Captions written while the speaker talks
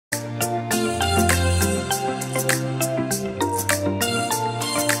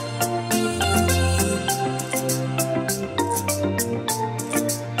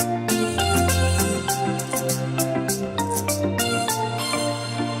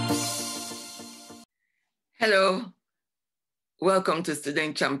Hello, welcome to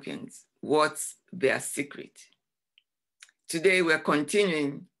Student Champions. What's their secret? Today we're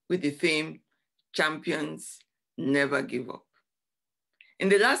continuing with the theme, Champions Never Give Up. In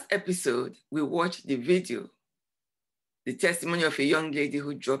the last episode, we watched the video, the testimony of a young lady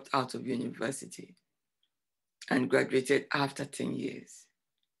who dropped out of university and graduated after 10 years.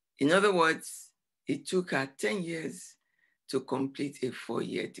 In other words, it took her 10 years to complete a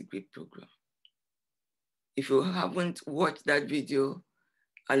 4-year degree program. If you haven't watched that video,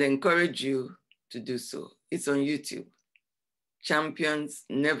 I'll encourage you to do so. It's on YouTube. Champions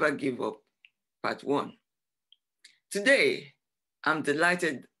Never Give Up, Part 1. Today, I'm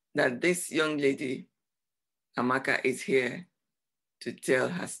delighted that this young lady, Amaka, is here to tell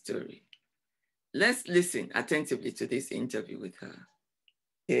her story. Let's listen attentively to this interview with her.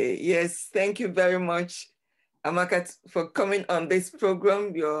 Okay, yes, thank you very much, Amaka, for coming on this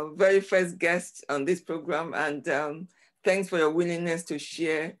program, your very first guest on this program, and thanks for your willingness to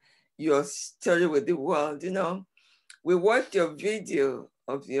share your story with the world. You know, we watched your video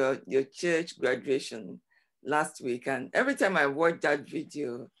of your church graduation last week, and every time I watched that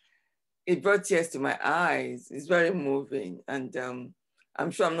video, it brought tears to my eyes. It's very moving, and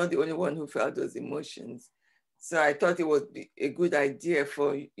I'm sure I'm not the only one who felt those emotions. So I thought it would be a good idea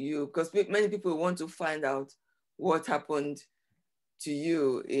for you, because many people want to find out what happened to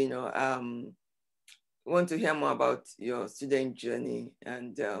you, want to hear more about your student journey.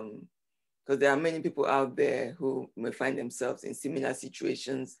 And because there are many people out there who may find themselves in similar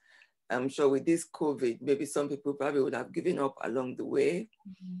situations. I'm sure with this COVID, maybe some people probably would have given up along the way.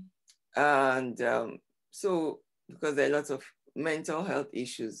 Mm-hmm. And so, because there are lots of mental health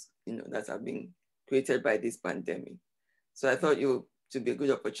issues, that have been created by this pandemic. So I thought it would be a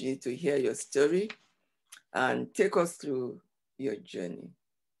good opportunity to hear your story and take us through your journey.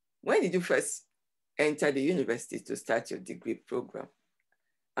 When did you first enter the university to start your degree program?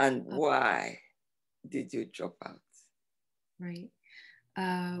 And why did you drop out? Right.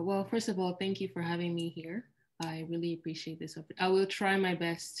 Well, first of all, thank you for having me here. I really appreciate this. I will try my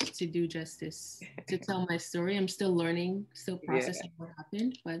best to do justice, to tell my story. I'm still learning, still processing what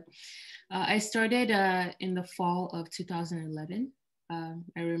happened. But I started in the fall of 2011. I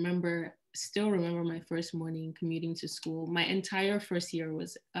still remember my first morning commuting to school. My entire first year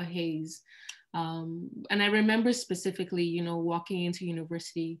was a haze. And I remember specifically, walking into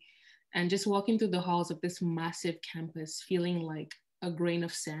university and just walking through the halls of this massive campus, feeling like a grain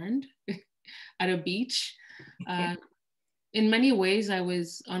of sand at a beach. In many ways, I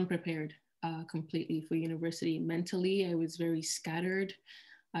was unprepared completely for university. Mentally, I was very scattered.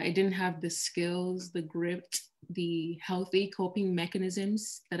 I didn't have the skills, the grit, the healthy coping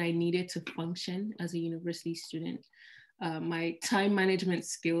mechanisms that I needed to function as a university student. My time management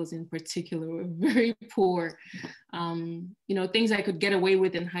skills in particular were very poor. Things I could get away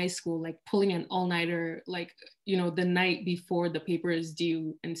with in high school, like pulling an all-nighter, the night before the paper is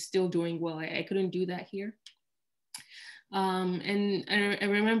due and still doing well. I couldn't do that here. And I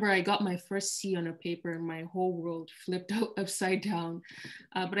remember I got my first C on a paper and my whole world flipped upside down.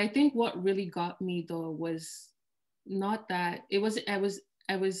 But I think what really got me though was not that I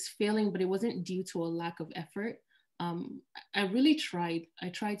was failing, but it wasn't due to a lack of effort. I really tried. I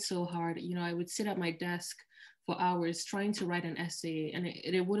tried so hard. I would sit at my desk for hours trying to write an essay and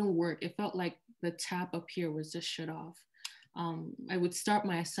it wouldn't work. It felt like the tap up here was just shut off. I would start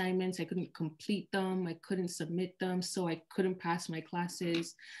my assignments, I couldn't complete them, I couldn't submit them, so I couldn't pass my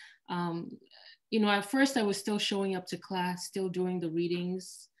classes. At first I was still showing up to class, still doing the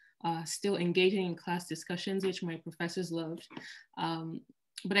readings, still engaging in class discussions, which my professors loved.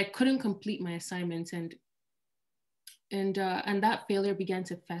 But I couldn't complete my assignments and that failure began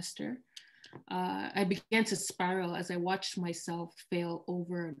to fester. I began to spiral as I watched myself fail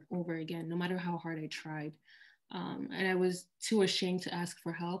over and over again, no matter how hard I tried. And I was too ashamed to ask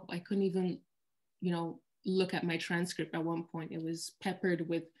for help. I couldn't even, look at my transcript at one point. It was peppered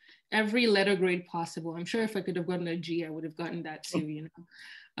with every letter grade possible. I'm sure if I could have gotten a G, I would have gotten that too,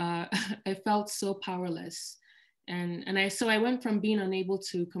 I felt so powerless. So I went from being unable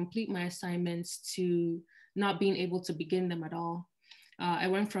to complete my assignments to not being able to begin them at all. I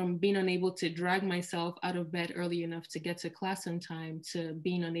went from being unable to drag myself out of bed early enough to get to class on time to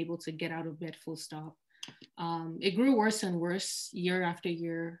being unable to get out of bed full stop. It grew worse and worse year after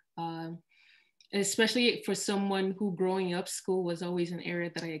year, especially for someone who growing up, school was always an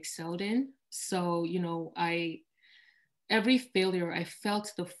area that I excelled in. So, every failure, I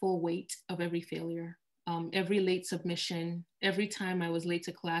felt the full weight of every failure. Every late submission, every time I was late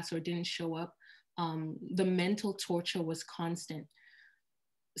to class or didn't show up, the mental torture was constant.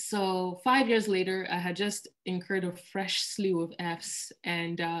 So 5 years later, I had just incurred a fresh slew of Fs,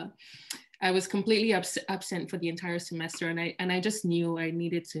 and I was completely absent for the entire semester. And I just knew I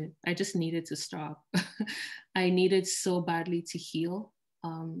just needed to stop. I needed so badly to heal,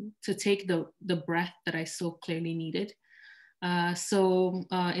 to take the breath that I so clearly needed. So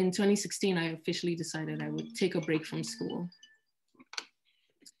in 2016, I officially decided I would take a break from school.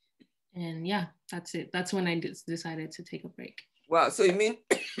 And yeah, that's it. That's when I decided to take a break. Wow. So you mean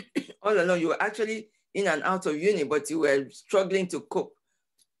all along you were actually in and out of uni, but you were struggling to cope?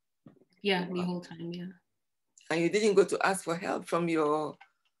 Yeah, wow. The whole time, yeah. And you didn't go to ask for help from your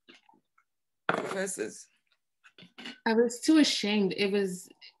professors? I was too ashamed.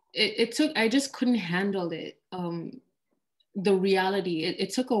 It took, I just couldn't handle it. The reality,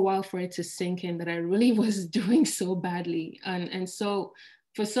 it took a while for it to sink in that I really was doing so badly. And so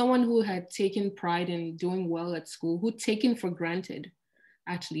for someone who had taken pride in doing well at school, who'd taken for granted,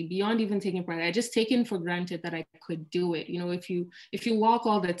 actually beyond even taking pride, I just taken for granted that I could do it. You know, if you walk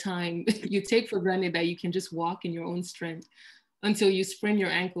all the time, you take for granted that you can just walk in your own strength until you sprain your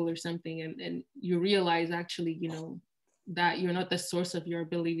ankle or something, and you realize actually, you know, that you're not the source of your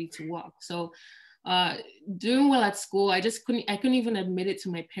ability to walk. So doing well at school, I couldn't even admit it to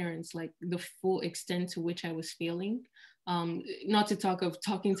my parents, like the full extent to which I was failing, not to talk of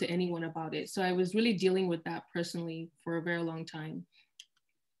talking to anyone about it. So I was really dealing with that personally for a very long time,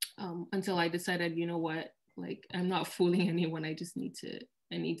 until I decided, you know what, like I'm not fooling anyone. I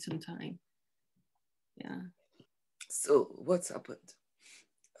need some time. Yeah. So what's happened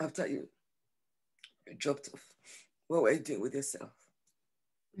after you dropped off? What were you doing with yourself?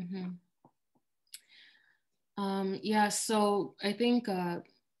 Mm-hmm. Yeah, so I think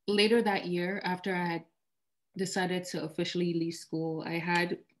later that year, after I had decided to officially leave school, I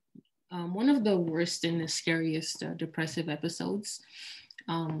had one of the worst and the scariest depressive episodes.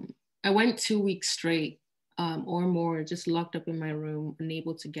 I went 2 weeks straight, or more, just locked up in my room,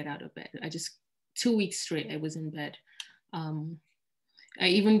 unable to get out of bed. 2 weeks straight, I was in bed. I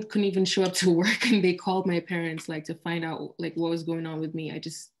even couldn't even show up to work, and they called my parents like to find out like what was going on with me. I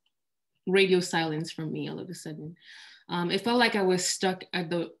just radio silence from me all of a sudden. It felt like I was stuck at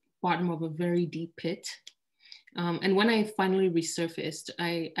the bottom of a very deep pit. And when I finally resurfaced,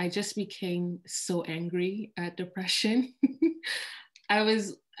 I just became so angry at depression.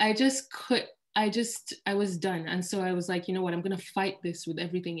 I just could, I was done. And so I was like, you know what, I'm going to fight this with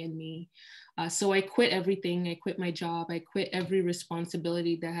everything in me. So I quit everything. I quit my job. I quit every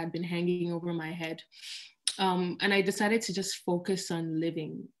responsibility that had been hanging over my head. And I decided to just focus on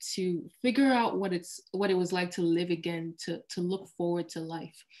living, to figure out what it was like to live again, to look forward to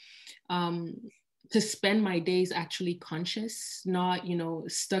life, to spend my days actually conscious, not, you know,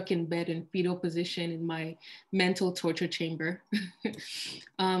 stuck in bed in fetal position in my mental torture chamber.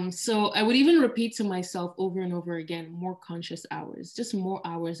 So I would even repeat to myself over and over again, more conscious hours, just more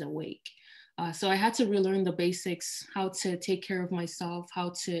hours awake. So I had to relearn the basics, how to take care of myself,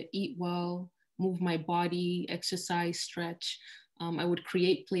 how to eat well, move my body, exercise, stretch. I would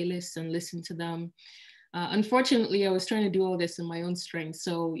create playlists and listen to them. Unfortunately, I was trying to do all this in my own strength.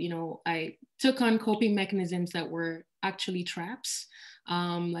 So, you know, I took on coping mechanisms that were actually traps.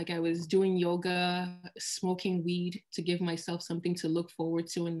 Like I was doing yoga, smoking weed to give myself something to look forward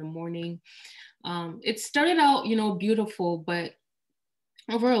to in the morning. It started out, you know, beautiful, but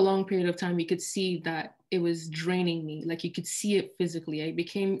over a long period of time, you could see that it was draining me. Like you could see it physically. I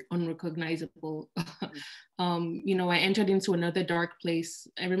became unrecognizable. You know, I entered into another dark place.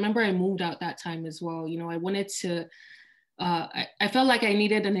 I remember I moved out that time as well. You know, I wanted to, I felt like I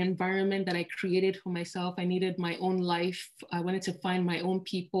needed an environment that I created for myself. I needed my own life. I wanted to find my own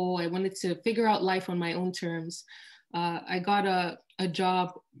people. I wanted to figure out life on my own terms. I got a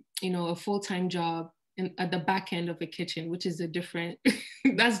job, you know, a full-time job at the back end of a kitchen, which is a different,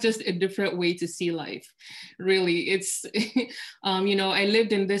 that's just a different way to see life. Really, it's, you know, I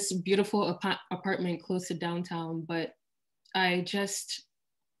lived in this beautiful apartment close to downtown, but I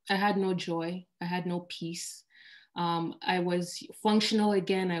had no joy. I had no peace. I was functional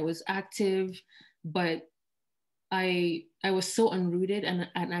again. I was active, but I was so unrooted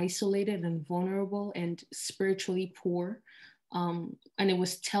and isolated and vulnerable and spiritually poor. And it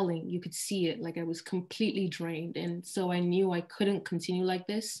was telling, you could see it, like I was completely drained. And so I knew I couldn't continue like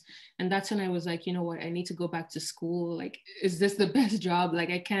this. And that's when I was like, you know what, I need to go back to school. Like, is this the best job?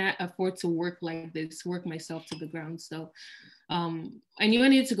 Like, I can't afford to work like this, work myself to the ground. So I knew I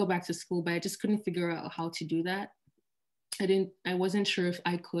needed to go back to school, but I just couldn't figure out how to do that. I wasn't sure if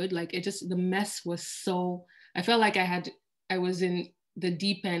I could, like, the mess was so, I felt like I was in the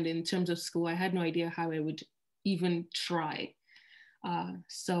deep end in terms of school. I had no idea how I would even try.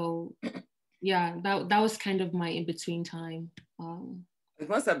 So yeah, that was kind of my in-between time. It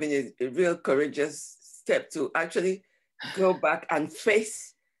must have been a real courageous step to actually go back and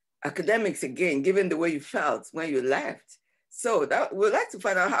face academics again, given the way you felt when you left. So that we'd like to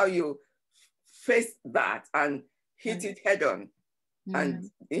find out how you faced that and hit it head on,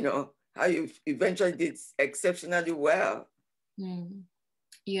 and how you eventually did exceptionally well.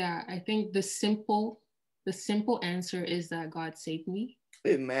 Yeah, I think the simple answer is that God saved me.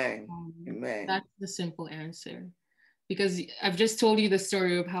 Amen. Amen. That's the simple answer. Because I've just told you the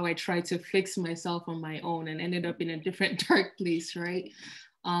story of how I tried to fix myself on my own and ended up in a different dark place, right?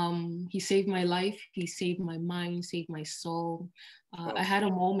 He saved my life. He saved my mind, saved my soul. I had a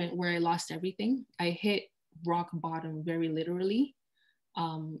moment where I lost everything. I hit rock bottom very literally.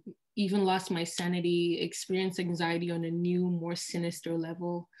 Even lost my sanity, experienced anxiety on a new, more sinister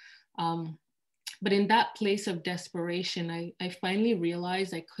level. But in that place of desperation, I finally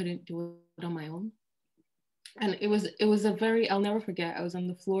realized I couldn't do it on my own. And it was a very, I'll never forget, I was on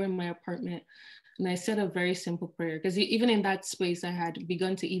the floor in my apartment and I said a very simple prayer, because even in that space, I had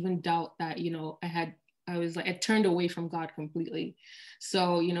begun to even doubt that, I turned away from God completely.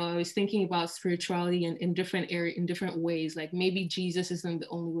 So, I was thinking about spirituality in different ways, like maybe Jesus isn't the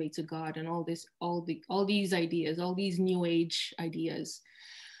only way to God, and all these ideas, all these new age ideas.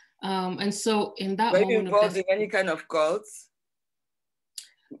 And so in that moment, were you involved in any kind of cults?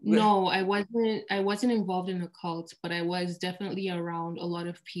 No, I wasn't involved in a cult, but I was definitely around a lot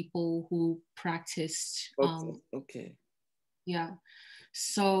of people who practiced. Okay. Yeah.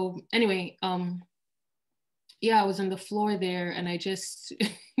 So anyway, yeah, I was on the floor there and I just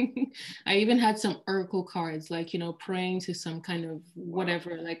I even had some oracle cards, like, praying to some kind of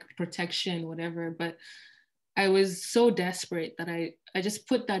whatever, like protection, whatever. But I was so desperate that I just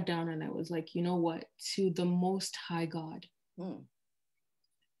put that down and I was like, you know what, to the Most High God.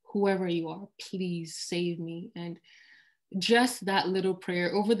 Whoever you are, please save me. And just that little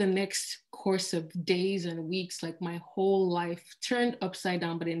prayer, over the next course of days and weeks, like my whole life turned upside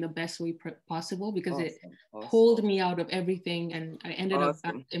down, but in the best way possible, because it pulled me out of everything and I ended up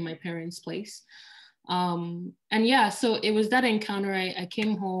back in my parents' place. And yeah, so it was that encounter. I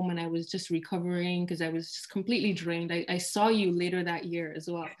came home and I was just recovering because I was just completely drained. I saw you later that year as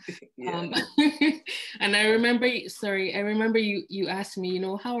well. And I remember you asked me,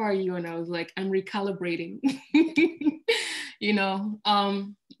 how are you? And I was like, I'm recalibrating.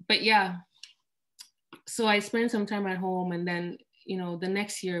 But yeah, so I spent some time at home, and then the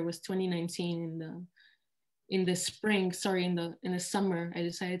next year was 2019. In the spring, in the summer, I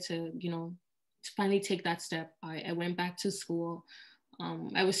decided to finally take that step. I went back to school.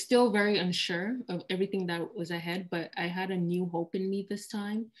 I was still very unsure of everything that was ahead, but I had a new hope in me this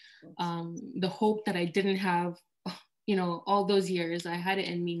time. The hope that I didn't have, all those years. I had it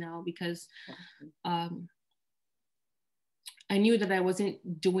in me now, because I knew that I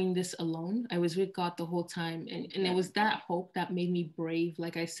wasn't doing this alone. I was with God the whole time. And it was that hope that made me brave.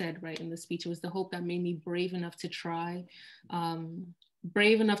 Like I said, right in the speech, it was the hope that made me brave enough to try,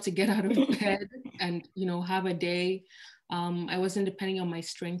 brave enough to get out of bed and, have a day. I wasn't depending on my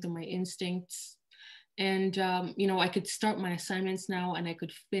strength or my instincts. And, I could start my assignments now and I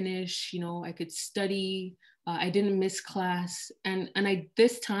could finish, I could study. I didn't miss class. And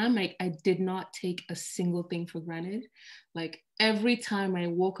this time I did not take a single thing for granted. Like every time I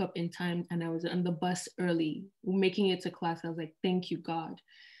woke up in time and I was on the bus early, making it to class, I was like, thank you, God.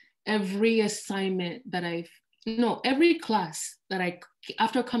 Every assignment that every class that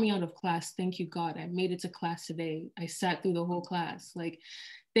after coming out of class, thank you, God, I made it to class today. I sat through the whole class. Like,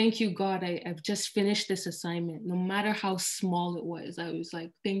 thank you, God, I've just finished this assignment. No matter how small it was, I was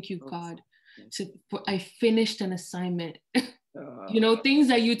like, thank you, God. I finished an assignment. Things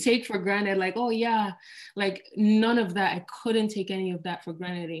that you take for granted, like, oh yeah, like none of that. I couldn't take any of that for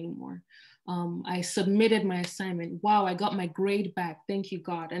granted anymore. I submitted my assignment. Wow, I got my grade back. Thank you,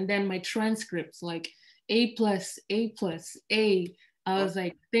 God. And then my transcripts, like A+, A+, A. I was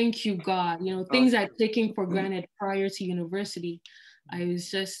like, thank you, God. Things I'd taken for granted prior to university. I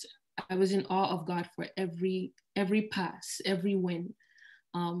was in awe of God for every pass, every win.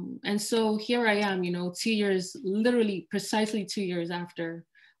 And so here I am, 2 years, literally precisely 2 years after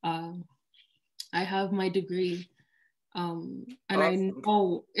I have my degree. And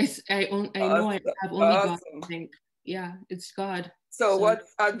awesome. I know I have only God to thank. Yeah, it's God. So what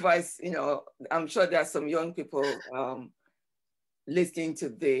advice, I'm sure there are some young people listening to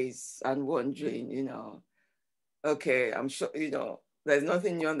this and wondering, okay, I'm sure, there's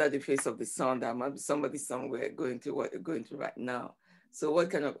nothing new under the face of the sun. There might be somebody somewhere going through what you're going through right now. So what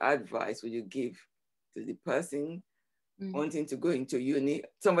kind of advice would you give to the person wanting to go into uni,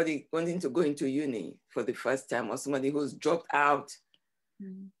 somebody wanting to go into uni for the first time, or somebody who's dropped out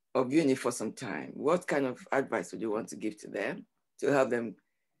of uni for some time, what kind of advice would you want to give to them to help them,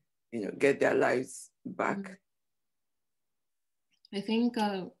 you know, get their lives back? I think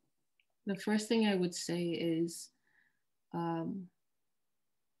the first thing I would say is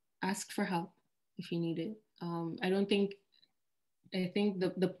ask for help if you need it. I think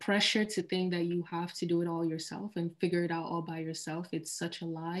the pressure to think that you have to do it all yourself and figure it out all by yourself, it's such a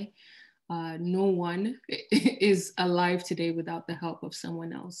lie. No one is alive today without the help of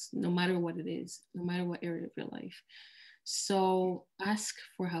someone else, no matter what it is, no matter what area of your life. So ask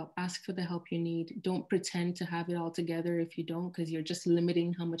for help, ask for the help you need. Don't pretend to have it all together if you don't, because you're just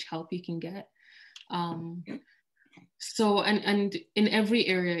limiting how much help you can get. So, and in every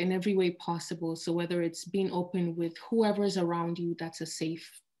area, in every way possible. So whether it's being open with whoever's around you, that's a safe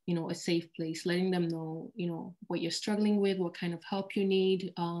place, letting them know, you know, what you're struggling with, what kind of help you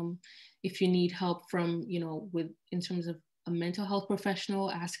need. If you need help from, you know, in terms of a mental health professional,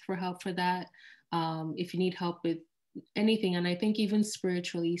 ask for help for that. If you need help with anything, and I think even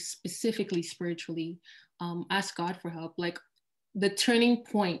spiritually, specifically spiritually, ask God for help. Like the turning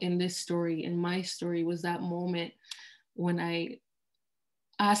point in this story, in my story, was that moment when I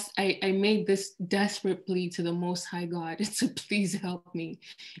made this desperate plea to the Most High God to please help me.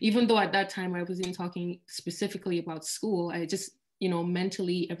 Even though at that time I wasn't talking specifically about school, I just, you know,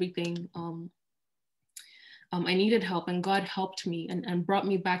 mentally everything, I needed help, and God helped me and brought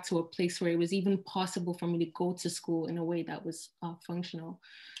me back to a place where it was even possible for me to go to school in a way that was functional.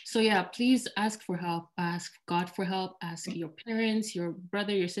 So yeah, please ask for help, ask God for help, ask your parents, your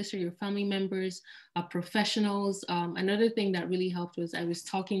brother, your sister, your family members, professionals. Another thing that really helped was I was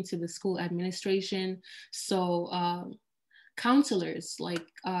talking to the school administration. So counselors, like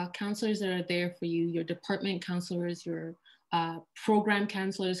counselors that are there for you, your department counselors, your program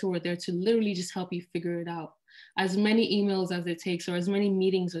counselors who are there to literally just help you figure it out. As many emails as it takes, or as many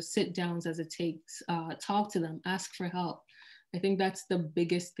meetings or sit downs as it takes, talk to them, ask for help. I think that's the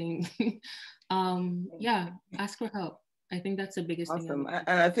biggest thing. Yeah, ask for help. I think that's the biggest thing. Awesome.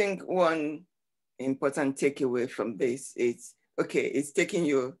 And I think one important takeaway from this is, okay, it's taking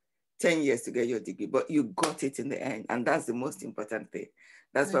you 10 years to get your degree, but you got it in the end. And that's the most important thing.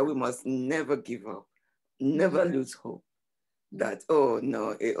 That's why we must never give up, never lose hope that, oh,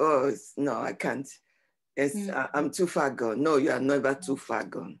 no, no, I can't. I'm too far gone. No, you are never too far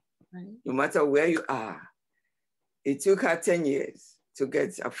gone. No matter where you are. It took her 10 years to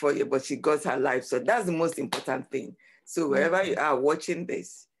get a 4 year, but she got her life. So that's the most important thing. So wherever you are watching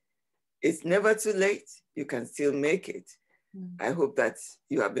this, it's never too late. You can still make it. I hope that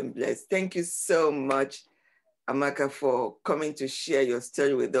you have been blessed. Thank you so much, Amaka, for coming to share your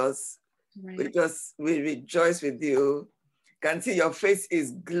story with us. We rejoice with you. Can see your face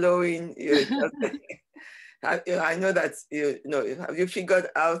is glowing. I know that, you know, have you figured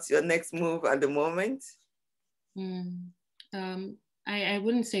out your next move at the moment? I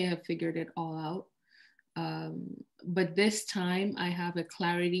wouldn't say I've figured it all out. But this time I have a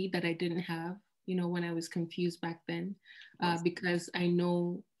clarity that I didn't have, you know, when I was confused back then, because I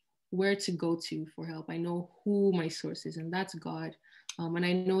know where to go to for help. I know who my source is, and that's God. And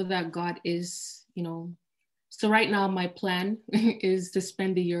I know that God is, you know, so right now my plan is to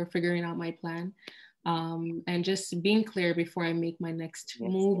spend the year figuring out my plan. And just being clear before I make my next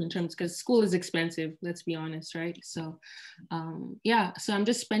move in terms, because school is expensive, let's be honest, right? So yeah, so I'm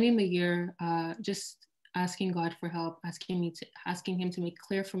just spending the year just asking God for help, asking him to make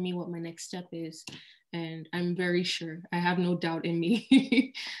clear for me what my next step is. And I'm very sure, I have no doubt in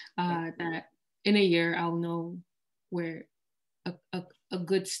me that in a year I'll know where a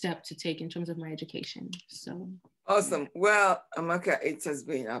good step to take in terms of my education. So awesome. Well, Amaka, it has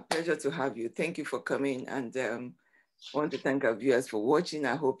been a pleasure to have you. Thank you for coming, and I want to thank our viewers for watching.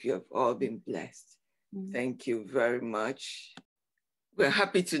 I hope you have all been blessed. Thank you very much. We're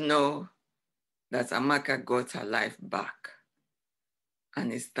happy to know that Amaka got her life back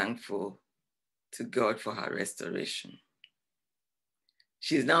and is thankful to God for her restoration.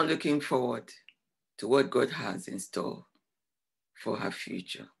 She's now looking forward to what God has in store for her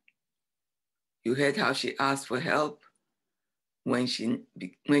future. You heard how she asked for help when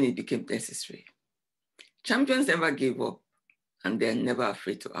it became necessary. Champions never give up, and they're never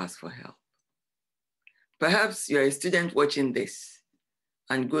afraid to ask for help. Perhaps you're a student watching this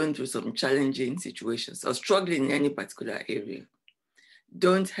and going through some challenging situations or struggling in any particular area.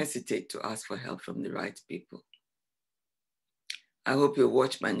 Don't hesitate to ask for help from the right people. I hope you'll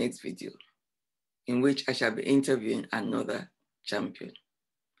watch my next video, in which I shall be interviewing another champion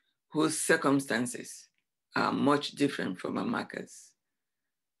whose circumstances are much different from Amaka's,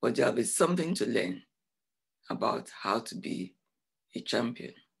 but there'll be something to learn about how to be a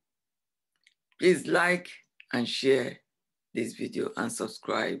champion. Please like and share this video and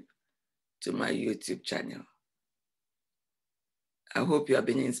subscribe to my YouTube channel. I hope you have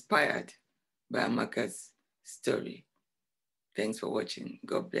been inspired by Amaka's story. Thanks for watching.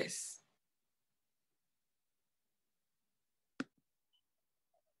 God bless.